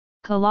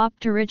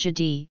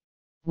Calopterygidae,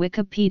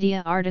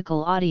 Wikipedia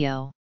article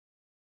audio.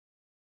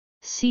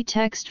 See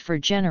text for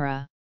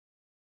genera.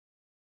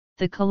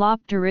 The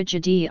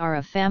Calopterygidae are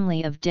a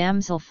family of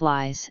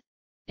damselflies,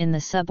 in the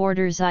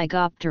suborder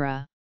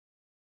Zygoptera.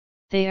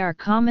 They are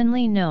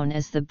commonly known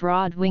as the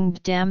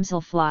broad-winged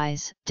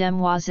damselflies,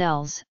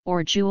 demoiselles,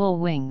 or jewel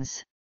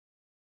wings.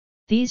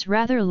 These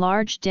rather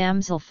large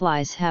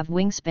damselflies have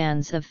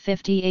wingspans of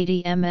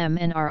 50–80 mm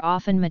and are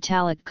often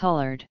metallic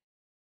colored.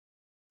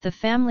 The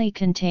family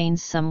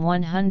contains some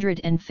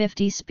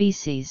 150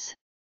 species.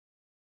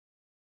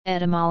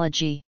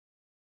 Etymology.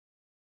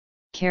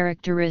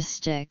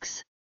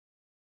 Characteristics.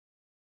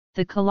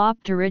 The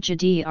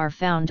Calopterygidae are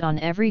found on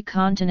every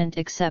continent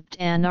except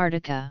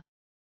Antarctica.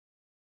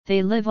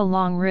 They live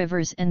along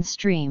rivers and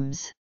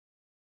streams.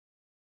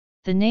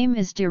 The name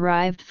is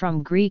derived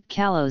from Greek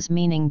kalos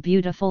meaning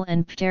beautiful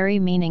and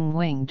pteri meaning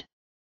winged.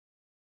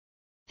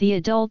 The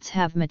adults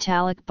have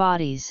metallic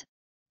bodies,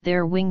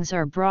 their wings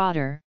are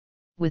broader,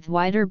 with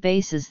wider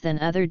bases than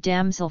other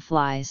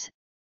damselflies,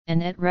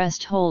 and at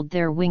rest hold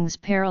their wings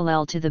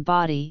parallel to the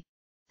body,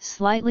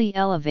 slightly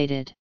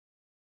elevated.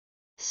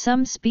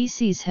 Some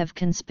species have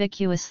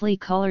conspicuously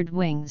colored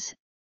wings.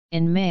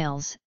 In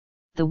males,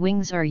 the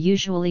wings are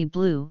usually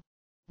blue,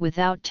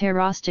 without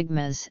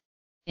pterostigmas,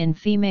 in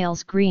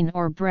females green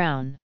or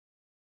brown.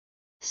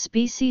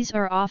 Species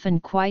are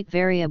often quite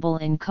variable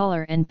in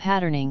color and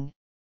patterning,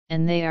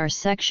 and they are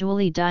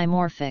sexually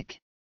dimorphic.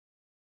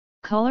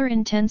 Color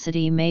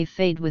intensity may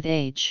fade with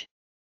age.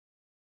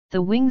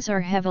 The wings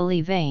are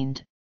heavily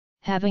veined,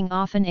 having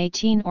often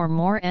 18 or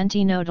more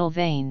antenodal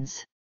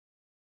veins.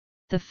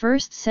 The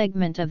first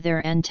segment of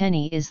their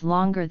antennae is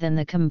longer than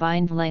the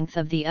combined length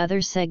of the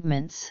other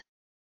segments.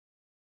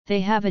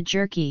 They have a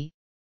jerky,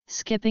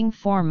 skipping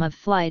form of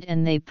flight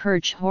and they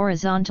perch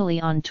horizontally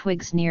on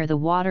twigs near the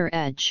water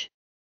edge.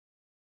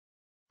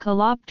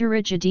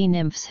 Calopterygidae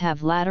nymphs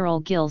have lateral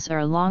gills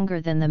are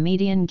longer than the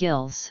median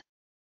gills.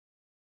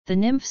 The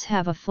nymphs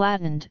have a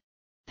flattened,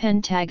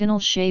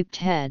 pentagonal-shaped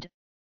head,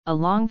 a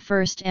long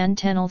first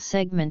antennal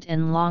segment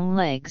and long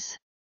legs.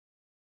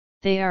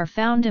 They are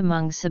found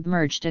among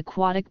submerged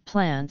aquatic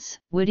plants,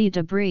 woody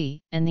debris,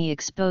 and the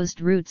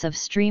exposed roots of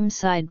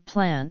streamside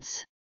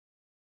plants.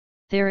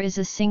 There is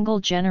a single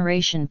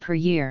generation per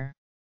year.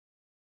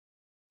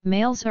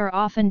 Males are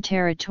often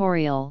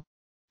territorial,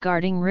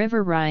 guarding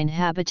riverine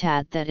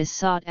habitat that is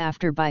sought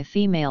after by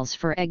females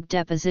for egg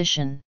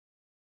deposition.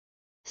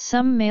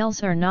 Some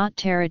males are not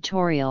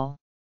territorial.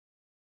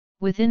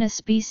 Within a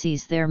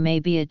species there may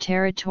be a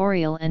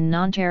territorial and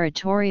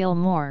non-territorial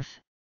morph,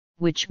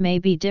 which may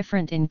be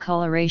different in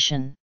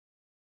coloration.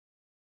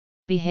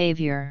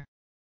 Behavior.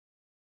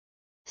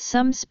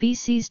 Some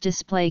species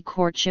display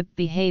courtship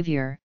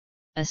behavior,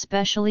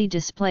 especially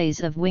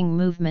displays of wing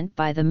movement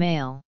by the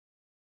male.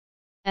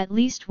 At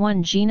least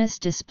one genus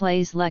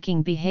displays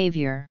lekking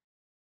behavior.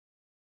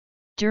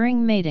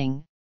 During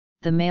mating,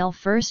 the male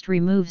first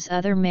removes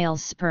other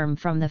male's sperm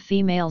from the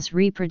female's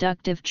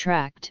reproductive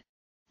tract,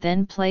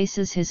 then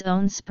places his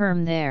own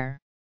sperm there.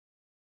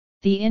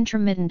 The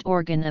intromittent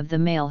organ of the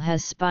male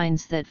has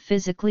spines that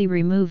physically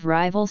remove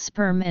rival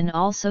sperm and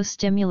also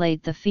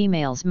stimulate the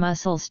female's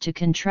muscles to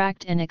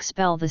contract and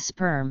expel the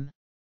sperm.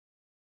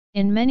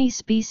 In many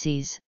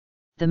species,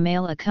 the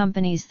male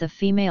accompanies the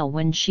female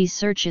when she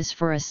searches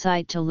for a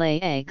site to lay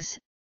eggs.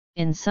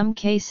 In some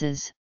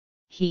cases,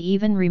 he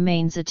even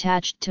remains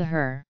attached to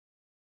her.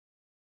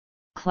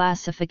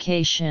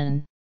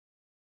 Classification.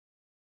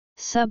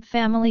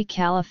 Subfamily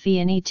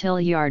Calopheinae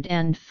Tilliard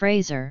and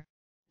Fraser,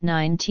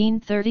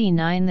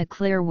 1939. The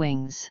clear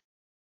wings.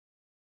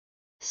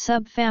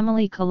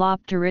 Subfamily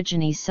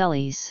Calopterygidae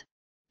Selles,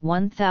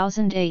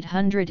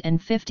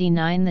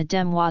 1859. The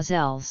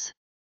demoiselles.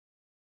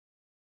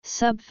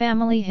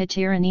 Subfamily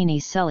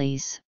Heteroneini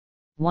Selles,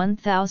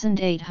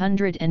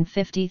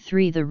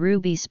 1853. The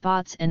ruby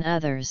spots and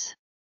others.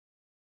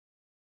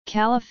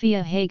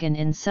 Calophea Hagen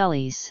in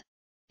Selles,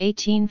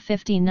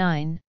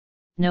 1859,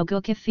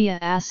 Nogocaphea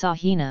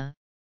asahina,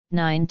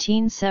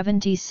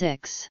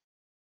 1976.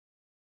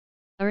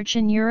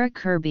 Urchinura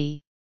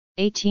kirby,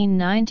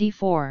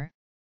 1894,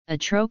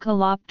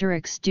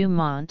 Atrocalopteryx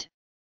Dumont,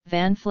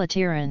 Van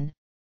Flateren,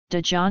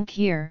 de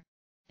Jonquière,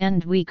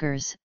 and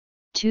Weekers,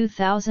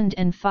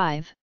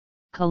 2005,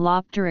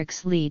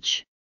 Calopteryx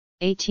leech,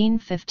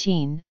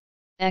 1815,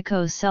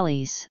 Echo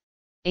Selles,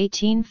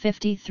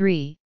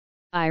 1853,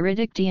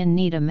 Iridictian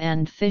Needham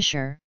and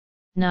Fisher,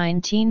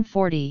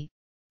 1940,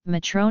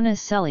 Matrona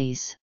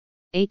Selles,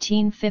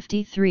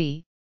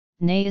 1853,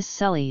 Gnaeus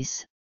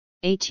Selles,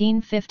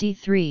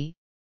 1853,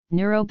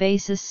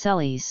 Neurobasis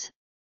Selles,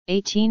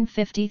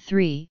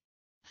 1853,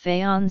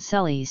 Phaon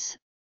Selles,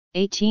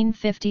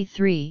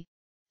 1853,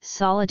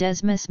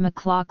 Solidesmus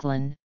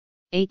McLaughlin,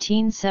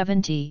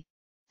 1870,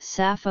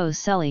 Sappho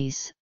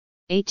Selles,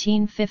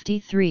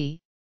 1853,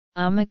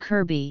 Uma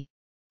Kirby,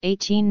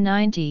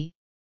 1890,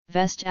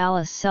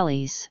 Vestalis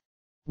Selles,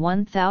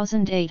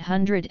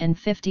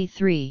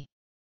 1853.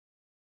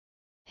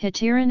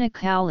 Heterina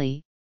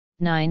Cowley,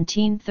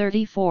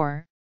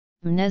 1934,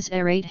 Mnes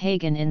erate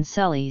Hagen in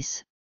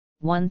Celis,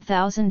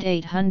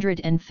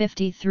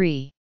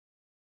 1853.